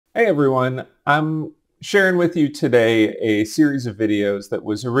Hey everyone, I'm sharing with you today a series of videos that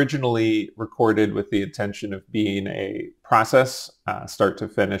was originally recorded with the intention of being a process, start to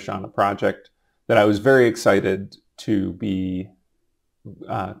finish on a project that I was very excited to be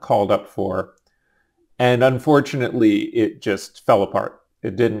called up for. And unfortunately, it just fell apart.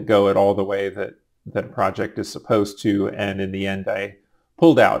 It didn't go at all the way that a project is supposed to. And in the end, I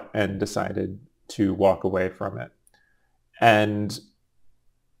pulled out and decided to walk away from it. And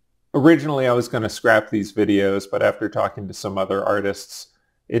originally I was going to scrap these videos, but after talking to some other artists,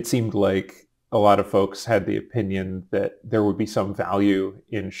 it seemed like a lot of folks had the opinion that there would be some value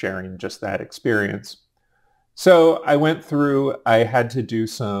in sharing just that experience. So I went through, I had to do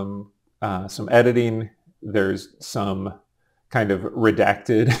some editing. There's some kind of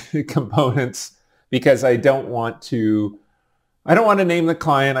redacted components because I don't want to name the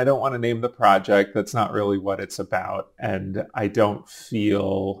client. I don't want to name the project. That's not really what it's about. And I don't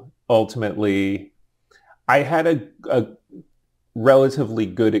feel ultimately, I had a relatively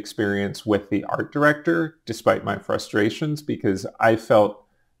good experience with the art director, despite my frustrations, because I felt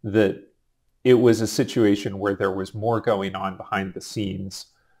that it was a situation where there was more going on behind the scenes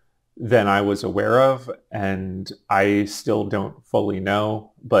than I was aware of. And I still don't fully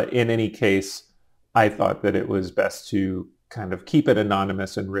know. But in any case, I thought that it was best to kind of keep it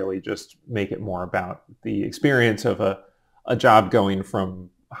anonymous and really just make it more about the experience of a job going from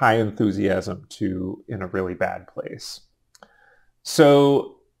high enthusiasm to in a really bad place.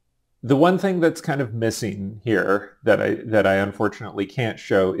 So the one thing that's kind of missing here that I unfortunately can't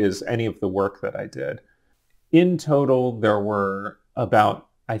show is any of the work that I did. In total, there were about,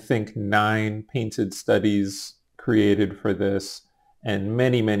 I think, 9 painted studies created for this and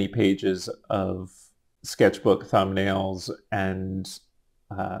many, many pages of sketchbook thumbnails and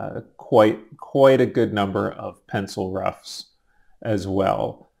quite a good number of pencil roughs as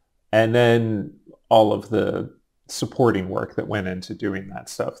well. And then all of the supporting work that went into doing that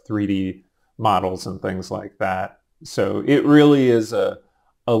stuff, 3D models and things like that. So it really is a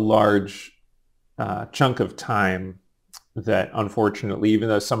large chunk of time that unfortunately, even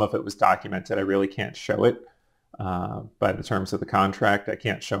though some of it was documented, I really can't show it. By the terms of the contract, I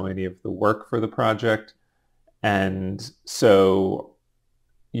can't show any of the work for the project. And so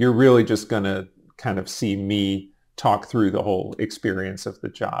you're really just going to kind of see me talk through the whole experience of the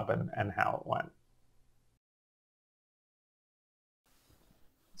job and how it went.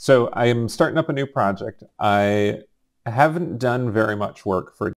 So I am starting up a new project. I haven't done very much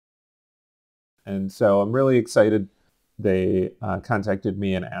work for, and so I'm really excited. They contacted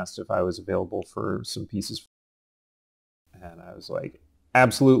me and asked if I was available for some pieces. And I was like,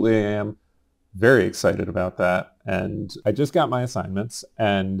 absolutely I am. Very excited about that. And I just got my assignments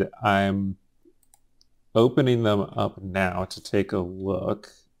and I'm opening them up now to take a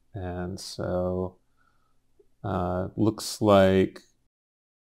look. And so looks like,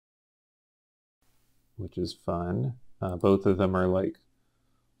 which is fun. Both of them are like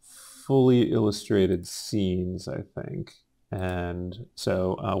fully illustrated scenes, I think. And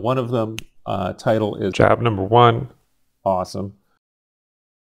so one of them title is Job Number 1. Awesome.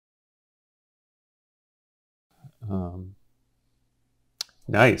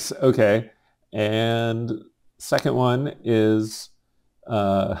 Nice. Okay. And second one is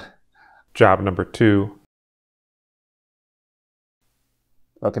Job Number 2.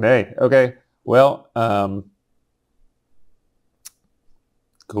 Okay. Okay. Well,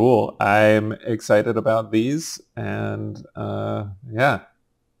 cool. I'm excited about these and yeah,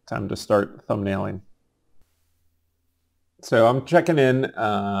 time to start thumbnailing. So I'm checking in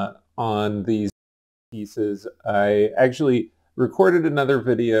on these pieces. I actually recorded another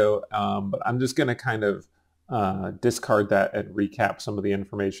video, but I'm just going to kind of discard that and recap some of the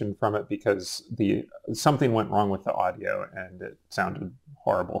information from it because something went wrong with the audio and it sounded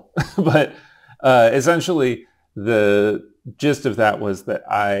horrible. But essentially, the gist of that was that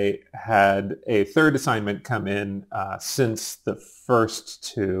I had a third assignment come in since the first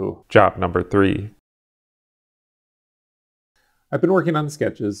two. Job Number 3. I've been working on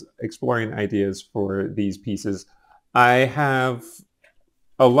sketches, exploring ideas for these pieces. I have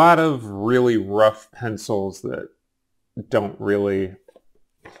a lot of really rough pencils that don't really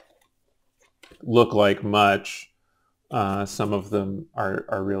look like much. Some of them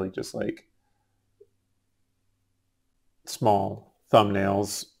are really just like small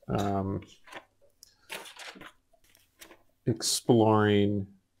thumbnails, exploring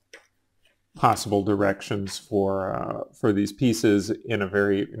possible directions for these pieces in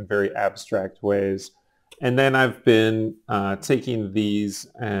very abstract ways. And then I've been taking these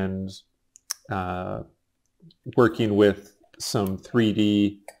and working with some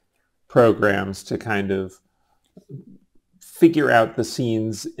 3D programs to kind of figure out the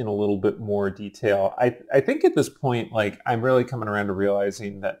scenes in a little bit more detail. I think at this point, like, I'm really coming around to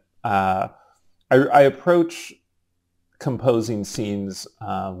realizing that I approach composing scenes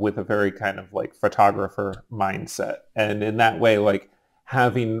with a very kind of like photographer mindset. And in that way, like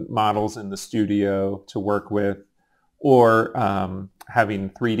having models in the studio to work with, or having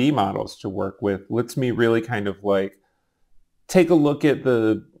 3D models to work with, lets me really kind of like take a look at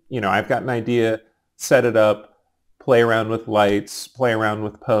the, I've got an idea, set it up, play around with lights, play around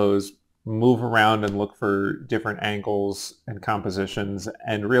with pose, move around and look for different angles and compositions,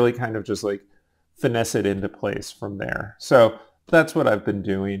 and really kind of just like finesse it into place from there. So that's what I've been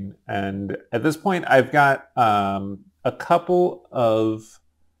doing. And at this point, I've got a couple of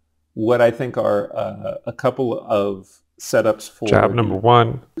what I think are a couple of setups for job number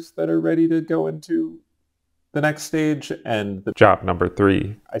 1 that are ready to go into the next stage, and the job number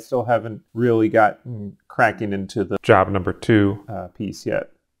 3. I still haven't really gotten cracking into the job number 2 piece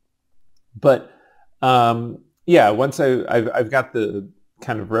yet. But yeah, once I've got the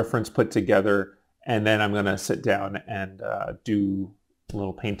kind of reference put together, and then I'm going to sit down and do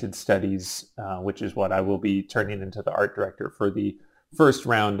little painted studies, which is what I will be turning into the art director for the first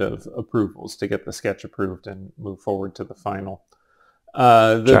round of approvals to get the sketch approved and move forward to the final.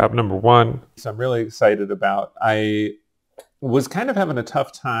 Job number 1. So I'm really excited about. I was kind of having a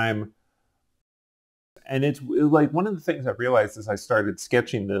tough time, and it's like one of the things I realized as I started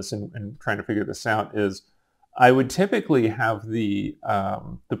sketching this and trying to figure this out is I would typically have the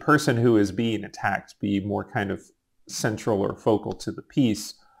person who is being attacked be more kind of central or focal to the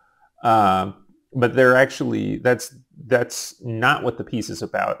piece, but they're actually that's not what the piece is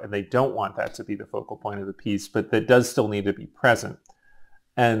about, and they don't want that to be the focal point of the piece, but that does still need to be present.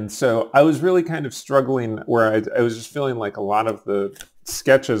 And so I was really kind of struggling where I was just feeling like a lot of the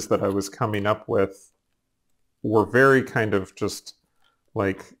sketches that I was coming up with were very kind of just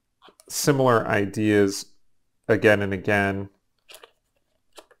like similar ideas again and again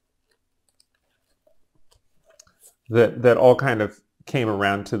that all kind of came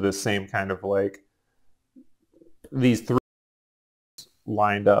around to the same kind of like these 3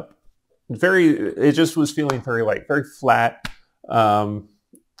 lined up. It just was feeling very like very flat.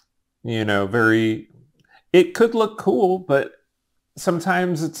 It could look cool, but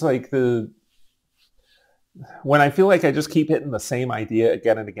sometimes it's like when I feel like I just keep hitting the same idea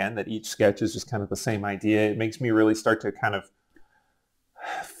again and again, that each sketch is just kind of the same idea, it makes me really start to kind of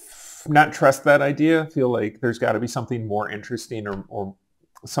not trust that idea. Feel like there's got to be something more interesting or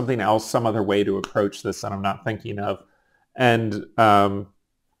something else, some other way to approach this that I'm not thinking of. And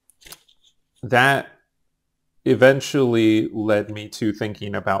that eventually led me to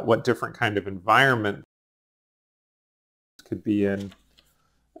thinking about what different kind of environment could be in.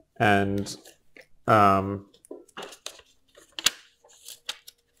 And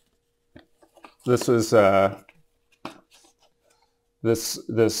this was this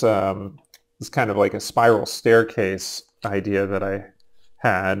kind of like a spiral staircase idea that I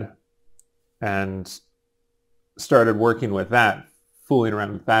had, and started working with that, fooling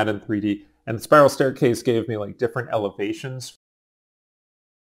around with that in 3D. And the spiral staircase gave me like different elevations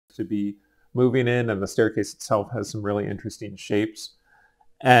to be moving in, and the staircase itself has some really interesting shapes.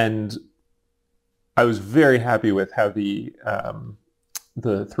 And I was very happy with how the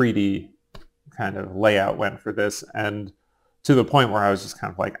 3D kind of layout went for this, and to the point where I was just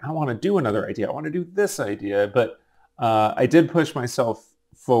kind of like, I want to do another idea. I want to do this idea. But I did push myself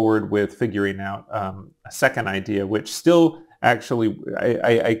forward with figuring out a second idea, which still actually,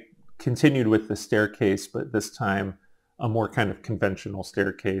 I continued with the staircase, but this time a more kind of conventional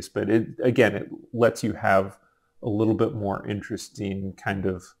staircase. But it lets you have a little bit more interesting kind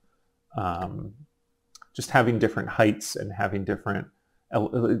of just having different heights and having different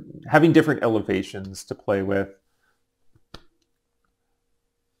elevations to play with.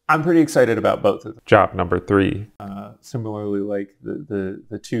 I'm pretty excited about both of them. Job number 3. Similarly, like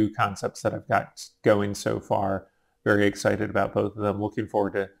the 2 concepts that I've got going so far, very excited about both of them. Looking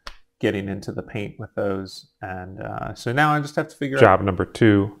forward to getting into the paint with those. And so now I just have to figure out job number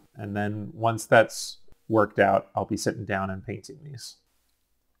 2. And then once that's worked out, I'll be sitting down and painting these.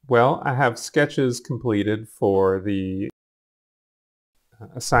 Well, I have sketches completed for the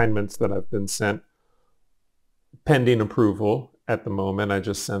assignments that I've been sent, pending approval at the moment. I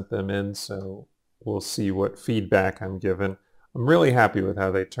just sent them in, so we'll see what feedback I'm given. I'm really happy with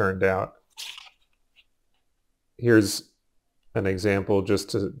how they turned out. Here's an example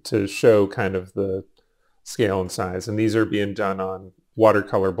just to show kind of the scale and size. And these are being done on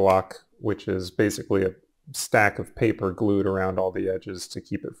watercolor block, which is basically a stack of paper glued around all the edges to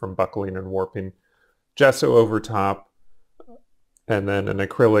keep it from buckling and warping. Gesso over top, and then an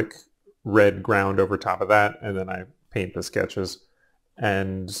acrylic red ground over top of that, and then I paint the sketches.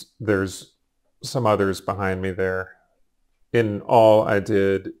 And there's some others behind me there. In all, I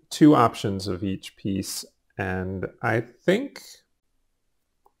did 2 options of each piece, and I think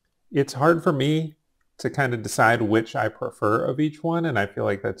it's hard for me to kind of decide which I prefer of each one, and I feel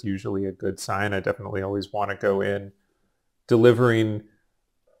like that's usually a good sign. I definitely always want to go in delivering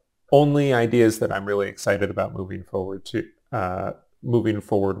only ideas that I'm really excited about moving forward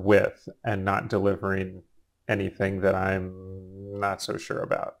with, and not delivering anything that I'm not so sure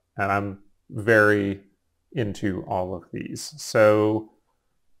about. And I'm very into all of these. So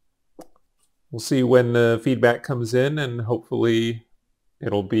we'll see when the feedback comes in, and hopefully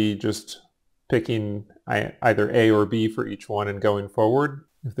it'll be just picking either A or B for each one and going forward.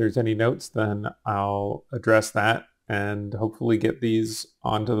 If there's any notes, then I'll address that and hopefully get these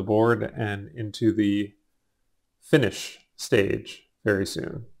onto the board and into the finish stage very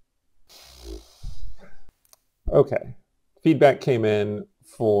soon. Okay, feedback came in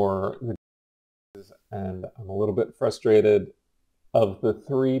for the and I'm a little bit frustrated. Of the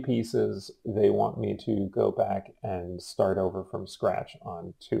 3 pieces, they want me to go back and start over from scratch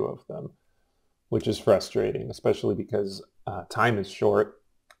on 2 of them, which is frustrating, especially because time is short.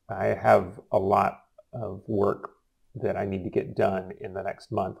 I have a lot of work that I need to get done in the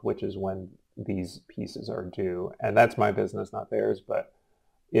next month, which is when these pieces are due. And that's my business, not theirs, but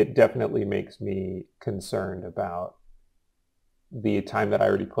it definitely makes me concerned about the time that I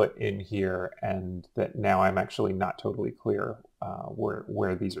already put in here, and that now I'm actually not totally clear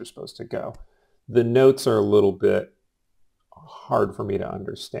where these are supposed to go. The notes are a little bit hard for me to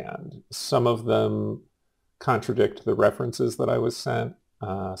understand. Some of them contradict the references that I was sent.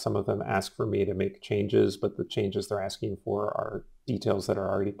 Some of them ask for me to make changes, but the changes they're asking for are details that are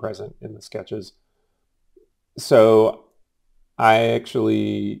already present in the sketches. So I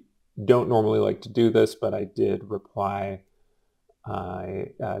actually don't normally like to do this, but I did reply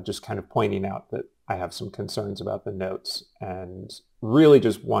just kind of pointing out that I have some concerns about the notes, and really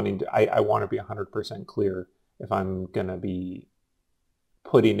just wanting to, I want to be 100% clear if I'm going to be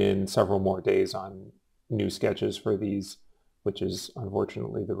putting in several more days on new sketches for these, which is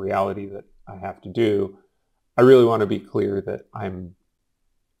unfortunately the reality that I have to do. I really want to be clear that I'm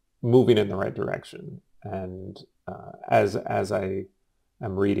moving in the right direction. And as I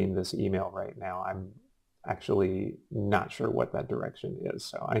am reading this email right now, I'm actually not sure what that direction is.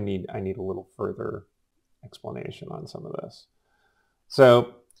 So I need a little further explanation on some of this. So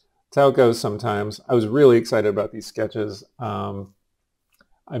that's how it goes sometimes. I was really excited about these sketches. I'm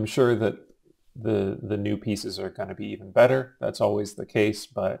sure that the new pieces are going to be even better. That's always the case,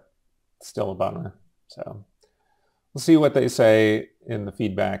 but it's still a bummer. So we'll see what they say in the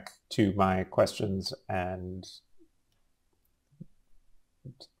feedback to my questions, and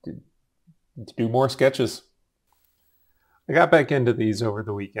to do more sketches. I got back into these over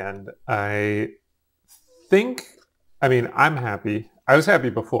the weekend. I'm happy. I was happy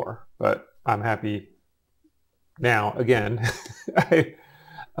before, but I'm happy now again.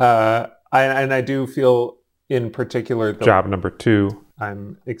 I do feel in particular job number 2.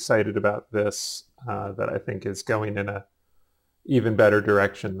 I'm excited about this, that I think is going in a even better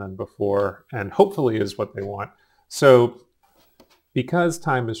direction than before, and hopefully is what they want. So because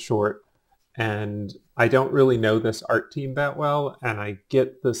time is short, and I don't really know this art team that well, and I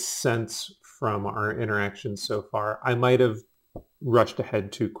get the sense from our interactions so far, I might have rushed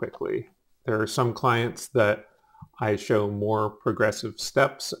ahead too quickly. There are some clients that I show more progressive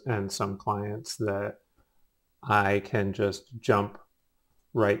steps, and some clients that I can just jump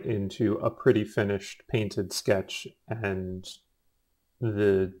right into a pretty finished painted sketch, and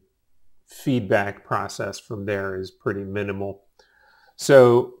the feedback process from there is pretty minimal.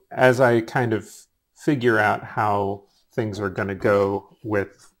 So as I kind of figure out how things are going to go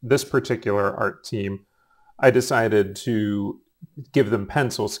with this particular art team, I decided to give them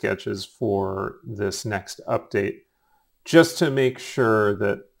pencil sketches for this next update, just to make sure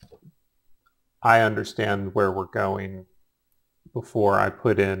that I understand where we're going before I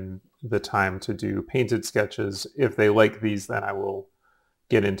put in the time to do painted sketches. If they like these, then I will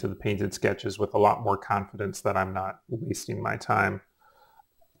get into the painted sketches with a lot more confidence that I'm not wasting my time.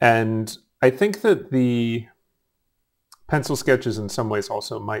 And I think that the pencil sketches in some ways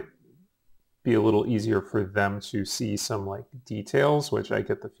also might be a little easier for them to see some like details, which I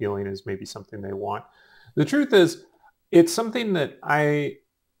get the feeling is maybe something they want. The truth is, it's something that I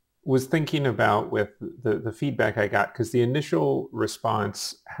was thinking about with the feedback I got, because the initial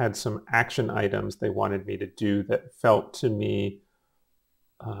response had some action items they wanted me to do that felt to me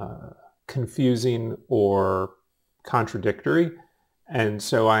confusing or contradictory. And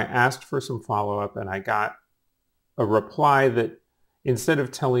so I asked for some follow-up, and I got a reply that instead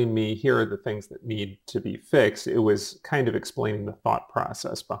of telling me here are the things that need to be fixed, it was kind of explaining the thought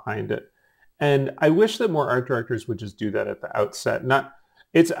process behind it. And I wish that more art directors would just do that at the outset.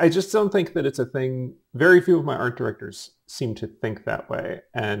 I just don't think that it's a thing. Very few of my art directors seem to think that way.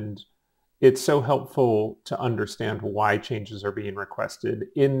 And it's so helpful to understand why changes are being requested.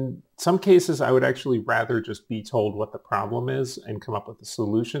 In some cases, I would actually rather just be told what the problem is and come up with a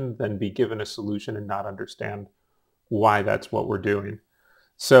solution than be given a solution and not understand why that's what we're doing.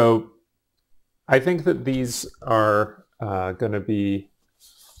 So I think that these are going to be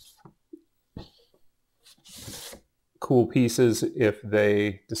cool pieces if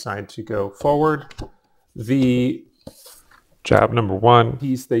they decide to go forward. The job number 1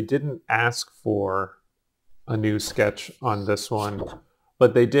 piece, they didn't ask for a new sketch on this one,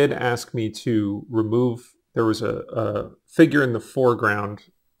 but they did ask me to remove, there was a figure in the foreground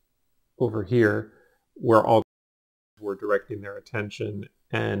over here where all were directing their attention,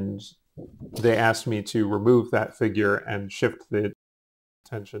 and they asked me to remove that figure and shift the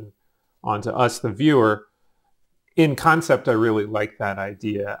attention onto us, the viewer. In concept, I really like that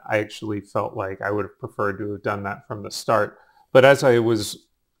idea. I actually felt like I would have preferred to have done that from the start. But as I was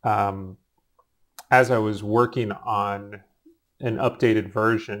working on an updated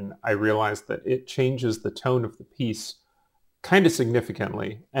version, I realized that it changes the tone of the piece kind of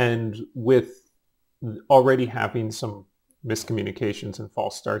significantly. And with already having some miscommunications and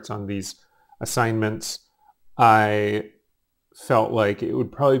false starts on these assignments, I felt like it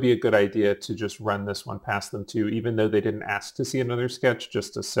would probably be a good idea to just run this one past them too, even though they didn't ask to see another sketch,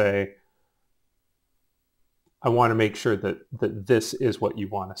 just to say, I want to make sure that this is what you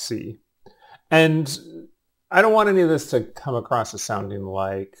want to see. And I don't want any of this to come across as sounding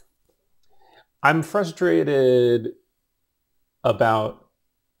like I'm frustrated about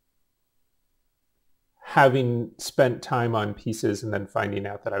having spent time on pieces and then finding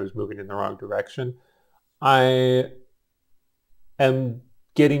out that I was moving in the wrong direction. I am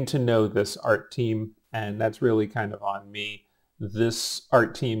getting to know this art team, and that's really kind of on me. This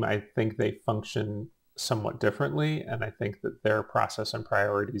art team, I think they function somewhat differently, and I think that their process and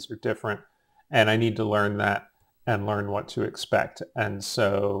priorities are different, and I need to learn that and learn what to expect. And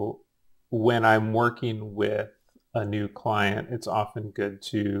so when I'm working with a new client, it's often good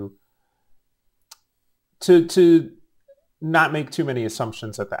to not make too many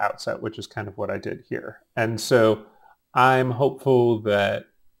assumptions at the outset, which is kind of what I did here. And so I'm hopeful that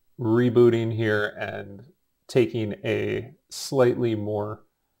rebooting here and taking a slightly more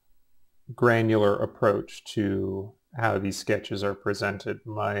granular approach to how these sketches are presented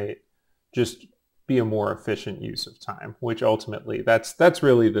might just be a more efficient use of time, which ultimately that's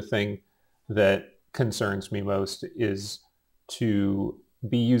really the thing that concerns me most, is to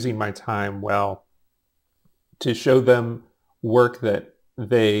be using my time well, to show them work that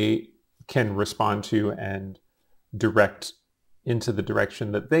they can respond to and direct into the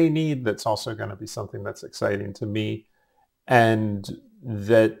direction that they need, that's also going to be something that's exciting to me, and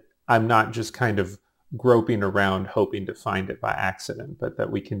that I'm not just kind of groping around hoping to find it by accident, but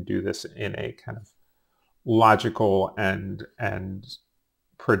that we can do this in a kind of logical and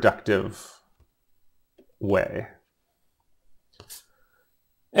productive way.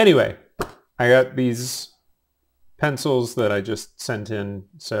 Anyway, I got these pencils that I just sent in,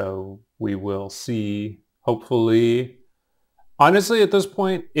 so we will see. Hopefully, honestly, at this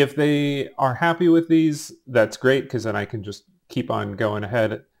point, if they are happy with these, that's great, because then I can just keep on going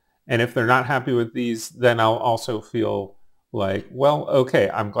ahead. And if they're not happy with these, then I'll also feel like, well, okay,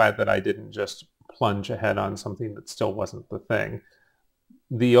 I'm glad that I didn't just plunge ahead on something that still wasn't the thing.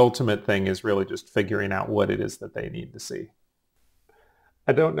 The ultimate thing is really just figuring out what it is that they need to see.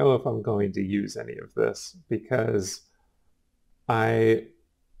 I don't know if I'm going to use any of this, because I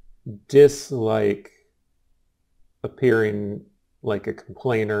dislike appearing like a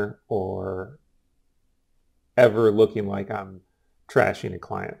complainer or ever looking like I'm trashing a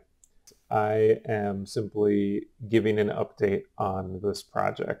client. I am simply giving an update on this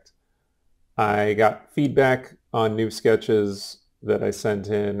project. I got feedback on new sketches that I sent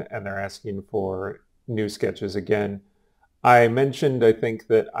in, and they're asking for new sketches again. I mentioned, I think,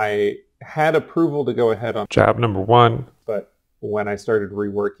 that I had approval to go ahead on job number 1, but when I started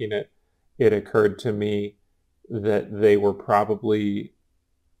reworking it, it occurred to me that they were probably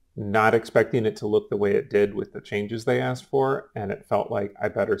not expecting it to look the way it did with the changes they asked for, and it felt like I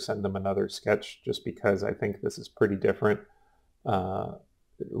better send them another sketch just because I think this is pretty different,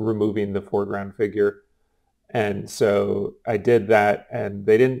 removing the foreground figure. And so I did that, and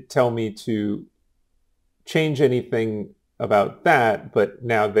they didn't tell me to change anything about that, but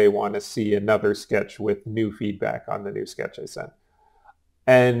now they want to see another sketch with new feedback on the new sketch I sent.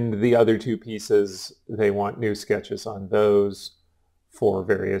 And the other two pieces, they want new sketches on those for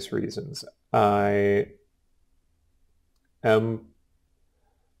various reasons. I am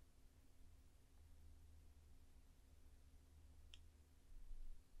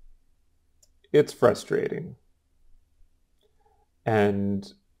it's frustrating.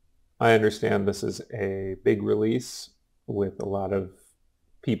 And I understand this is a big release with a lot of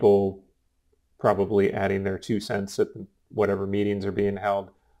people probably adding their 2 cents at whatever meetings are being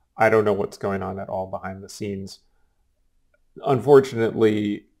held. I don't know what's going on at all behind the scenes.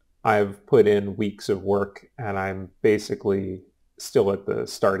 Unfortunately, I've put in weeks of work and I'm basically still at the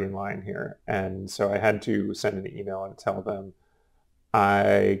starting line here. And so I had to send an email and tell them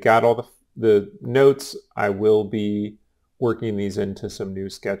I got all the notes. I will be working these into some new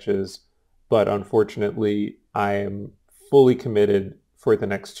sketches, but unfortunately, I am fully committed for the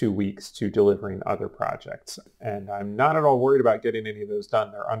next 2 weeks to delivering other projects. And I'm not at all worried about getting any of those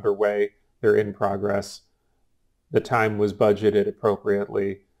done. They're underway. They're in progress. The time was budgeted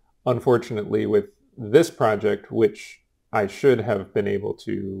appropriately. Unfortunately, with this project, which I should have been able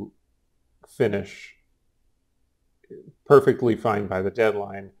to finish perfectly fine by the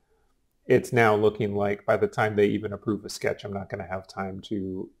deadline, it's now looking like by the time they even approve a sketch, I'm not going to have time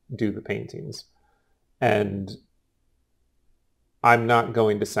to do the paintings. And I'm not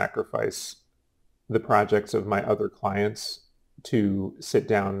going to sacrifice the projects of my other clients to sit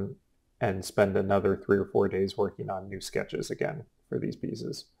down and spend another 3 or 4 days working on new sketches again for these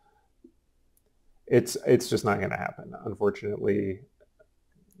pieces. It's just not going to happen, unfortunately.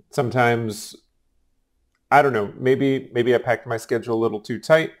 Sometimes, I don't know, maybe I packed my schedule a little too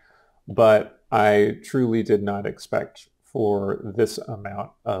tight, but I truly did not expect for this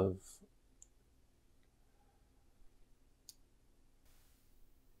amount of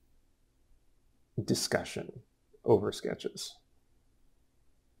discussion over sketches.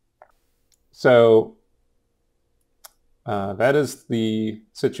 So that is the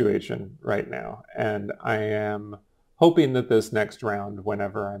situation right now. And I am hoping that this next round,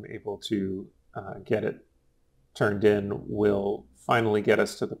 whenever I'm able to get it turned in, will finally get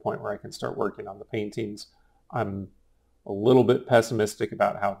us to the point where I can start working on the paintings. I'm a little bit pessimistic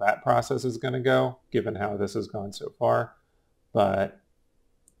about how that process is going to go, given how this has gone so far. But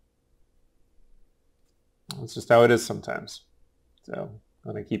it's just how it is sometimes. So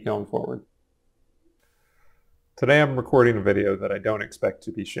I'm going to keep going forward. Today I'm recording a video that I don't expect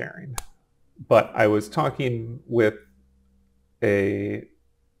to be sharing, but I was talking with a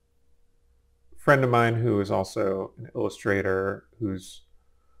friend of mine who is also an illustrator who's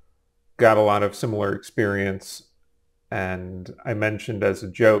got a lot of similar experience, and I mentioned as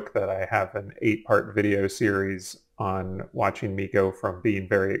a joke that I have an 8-part video series on watching me go from being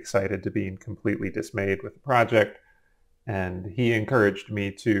very excited to being completely dismayed with the project, and he encouraged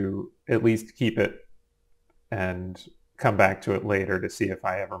me to at least keep it and come back to it later to see if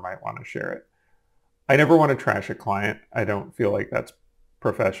I ever might want to share it. I never want to trash a client. I don't feel like that's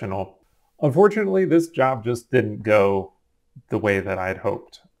professional. Unfortunately, this job just didn't go the way that I'd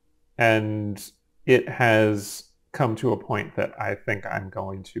hoped. And it has come to a point that I think I'm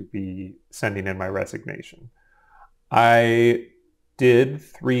going to be sending in my resignation. I did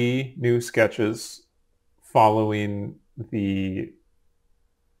 3 new sketches following the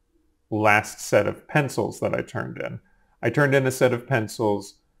last set of pencils that I turned in. I turned in a set of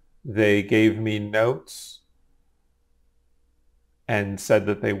pencils. They gave me notes and said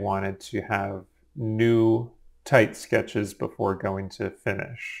that they wanted to have new tight sketches before going to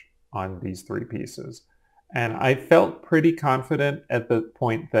finish on these 3 pieces. And I felt pretty confident at the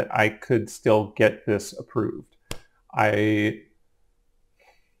point that I could still get this approved.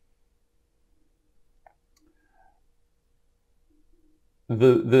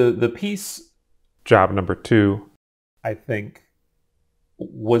 The piece, Job number 2, I think,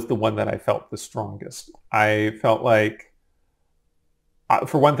 was the one that I felt the strongest. I felt like,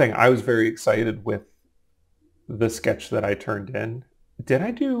 for one thing, I was very excited with the sketch that I turned in. Did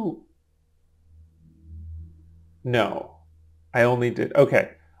I do? No, I only did,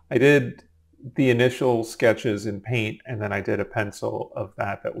 okay. I did the initial sketches in paint, and then I did a pencil of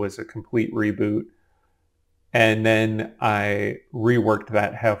that was a complete reboot. And then I reworked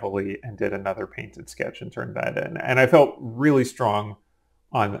that heavily and did another painted sketch and turned that in. And I felt really strong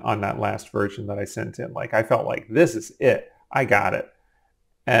on that last version that I sent in. Like, I felt like, this is it. I got it.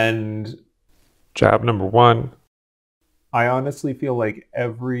 And Job number 1. I honestly feel like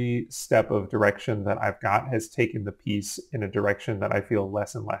every step of direction that I've got has taken the piece in a direction that I feel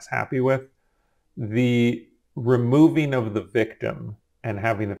less and less happy with. The removing of the victim and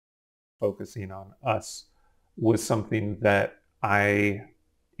having the focusing on us was something that I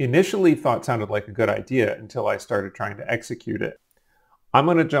initially thought sounded like a good idea until I started trying to execute it. I'm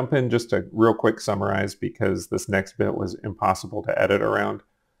going to jump in just to real quick summarize because this next bit was impossible to edit around.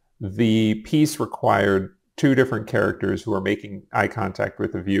 The piece required 2 different characters who are making eye contact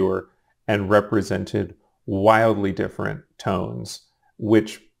with the viewer and represented wildly different tones,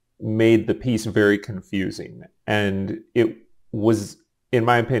 which made the piece very confusing. And it was, in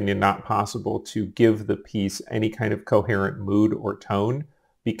my opinion, not possible to give the piece any kind of coherent mood or tone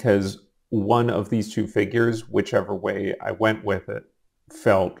because one of these 2 figures, whichever way I went with it,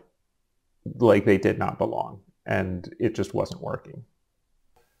 felt like they did not belong, and it just wasn't working.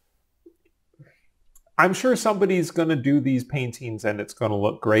 I'm sure somebody's going to do these paintings and it's going to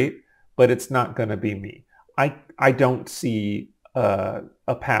look great, but it's not going to be me. I don't see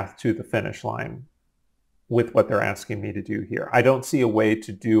a path to the finish line with what they're asking me to do here. I don't see a way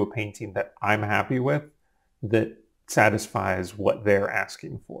to do a painting that I'm happy with that satisfies what they're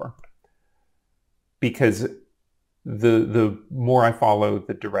asking for. Because the more I follow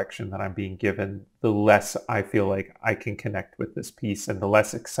the direction that I'm being given, the less I feel like I can connect with this piece and the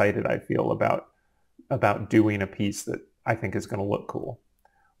less excited I feel about doing a piece that I think is going to look cool,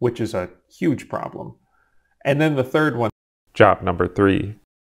 which is a huge problem. And then the third one, Job number 3.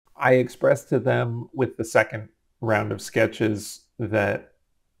 I expressed to them with the second round of sketches that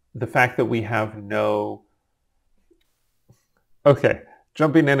the fact that we have no... Okay,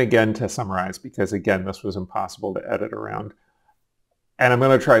 jumping in again to summarize, because again, this was impossible to edit around. And I'm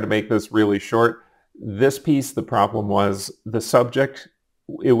going to try to make this really short. This piece, the problem was the subject.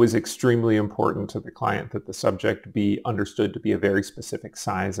 It was extremely important to the client that the subject be understood to be a very specific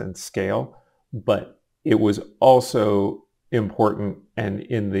size and scale, but it was also important, and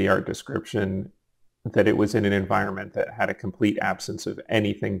in the art description, that it was in an environment that had a complete absence of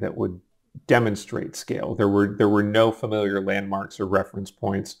anything that would demonstrate scale. There were no familiar landmarks or reference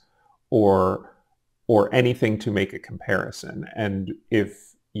points or anything to make a comparison. And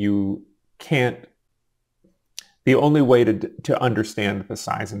if you can't, the only way to understand the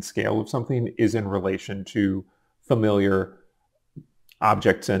size and scale of something is in relation to familiar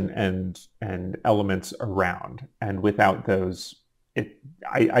objects and elements around. And without those,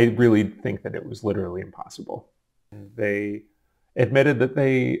 I really think that it was literally impossible. They admitted that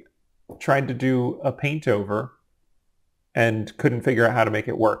they tried to do a paint over and couldn't figure out how to make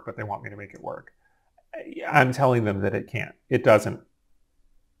it work, but they want me to make it work. I'm telling them that it can't. It doesn't.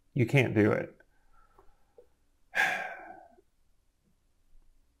 You can't do it.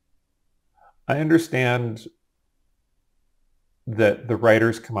 I understand that the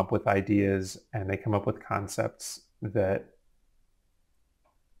writers come up with ideas and they come up with concepts that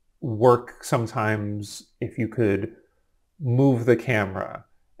work sometimes if you could move the camera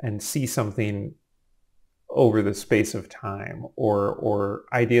and see something over the space of time, or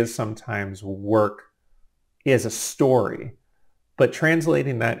ideas sometimes work as a story, but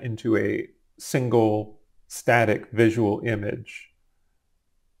translating that into a single static visual image,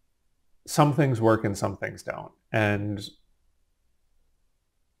 some things work and some things don't. And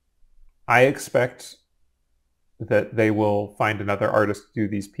I expect that they will find another artist to do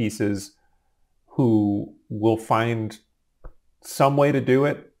these pieces who will find some way to do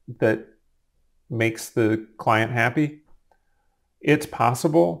it that makes the client happy. It's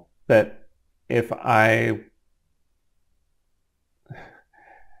possible that if I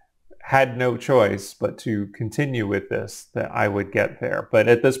had no choice but to continue with this, that I would get there. But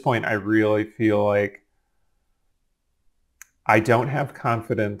at this point, I really feel like I don't have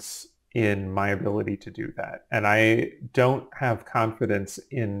confidence in my ability to do that. And I don't have confidence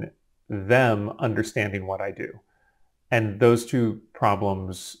in them understanding what I do. And those 2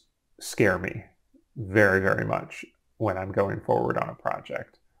 problems scare me very, very much when I'm going forward on a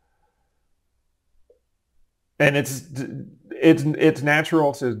project. And it's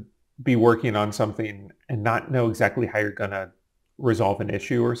natural to be working on something and not know exactly how you're going to resolve an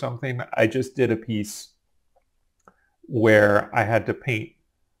issue or something. I just did a piece where I had to paint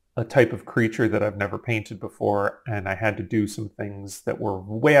a type of creature that I've never painted before, and I had to do some things that were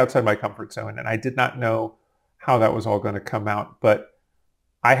way outside my comfort zone, and I did not know how that was all going to come out, but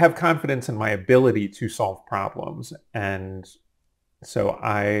I have confidence in my ability to solve problems, and so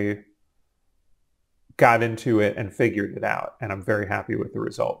I got into it and figured it out, and I'm very happy with the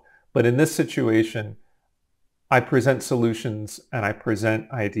result. But in this situation, I present solutions and I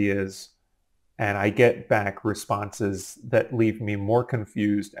present ideas, and I get back responses that leave me more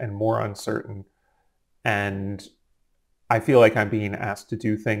confused and more uncertain. And I feel like I'm being asked to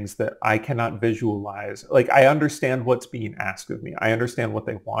do things that I cannot visualize. Like, I understand what's being asked of me. I understand what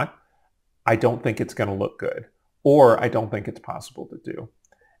they want. I don't think it's going to look good, or I don't think it's possible to do.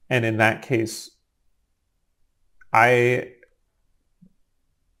 And in that case, I,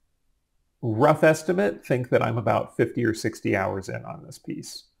 rough estimate, think that I'm about 50 or 60 hours in on this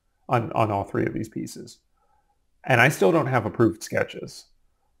piece, on all three of these pieces. And I still don't have approved sketches.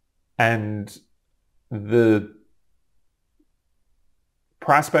 And the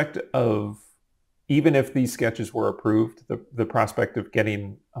prospect of, even if these sketches were approved, the prospect of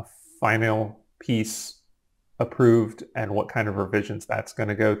getting a final piece approved and what kind of revisions that's going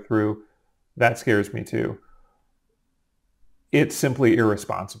to go through, that scares me too. It's simply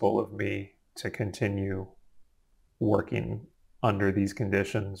irresponsible of me to continue working under these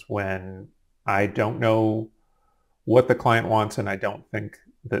conditions when I don't know what the client wants, and I don't think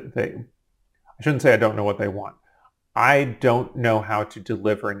that I shouldn't say I don't know what they want. I don't know how to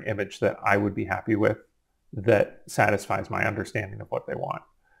deliver an image that I would be happy with that satisfies my understanding of what they want.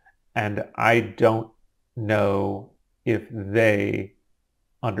 And I don't know if they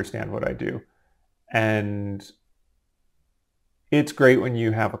understand what I do. And it's great when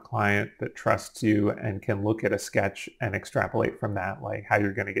you have a client that trusts you and can look at a sketch and extrapolate from that, like how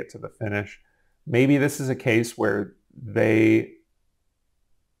you're going to get to the finish. Maybe this is a case where they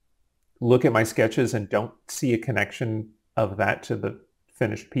look at my sketches and don't see a connection of that to the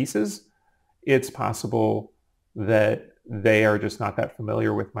finished pieces. It's possible that they are just not that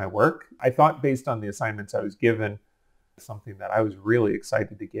familiar with my work. I thought, based on the assignments I was given, something that I was really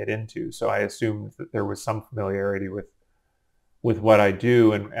excited to get into. So I assumed that there was some familiarity with what I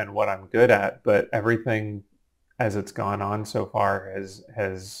do and what I'm good at, but everything as it's gone on so far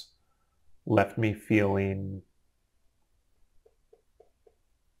has left me feeling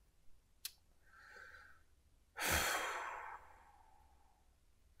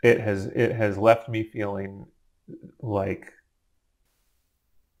it has left me feeling like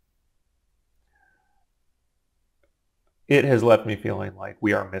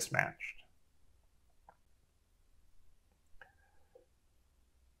we are mismatched.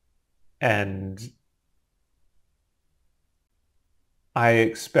 And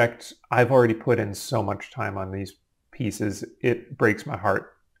I've already put in so much time on these pieces, it breaks my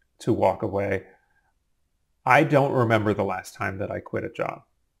heart to walk away. I don't remember the last time that I quit a job.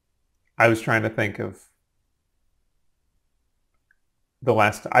 I was trying to think of the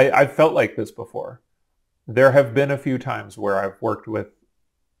last, I've felt like this before. There have been a few times where I've worked with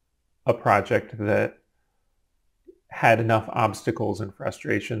a project that had enough obstacles and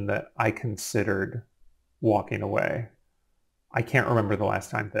frustration that I considered walking away. I can't remember the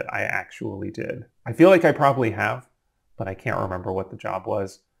last time that I actually did. I feel like I probably have, but I can't remember what the job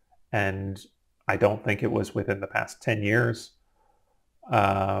was. And I don't think it was within the past 10 years.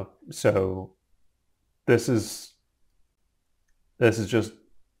 So this is just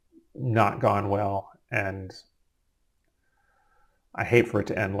not gone well. And I hate for it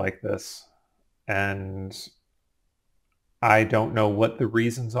to end like this. And I don't know what the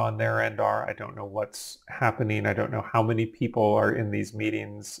reasons on their end are. I don't know what's happening. I don't know how many people are in these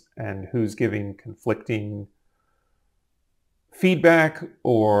meetings and who's giving conflicting feedback,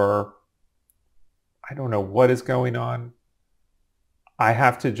 or I don't know what is going on. I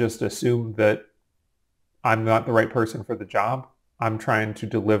have to just assume that I'm not the right person for the job. I'm trying to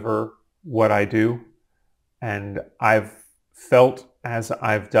deliver what I do. And I've felt, as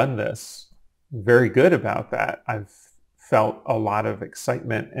I've done this, very good about that. I've felt a lot of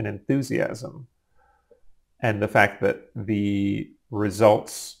excitement and enthusiasm. And the fact that the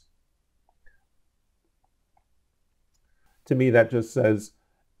results, to me, that just says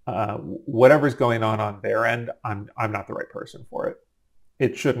whatever's going on their end, I'm not the right person for it.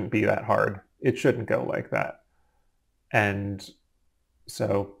 It shouldn't be that hard. It shouldn't go like that. And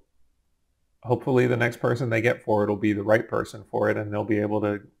so hopefully the next person they get for it will be the right person for it, and they'll be able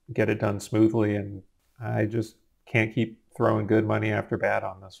to get it done smoothly. And I just can't keep throwing good money after bad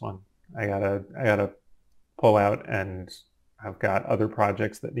on this one. I gotta pull out, and I've got other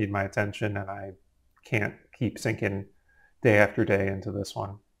projects that need my attention, and I can't keep sinking day after day into this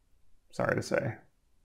one. Sorry to say.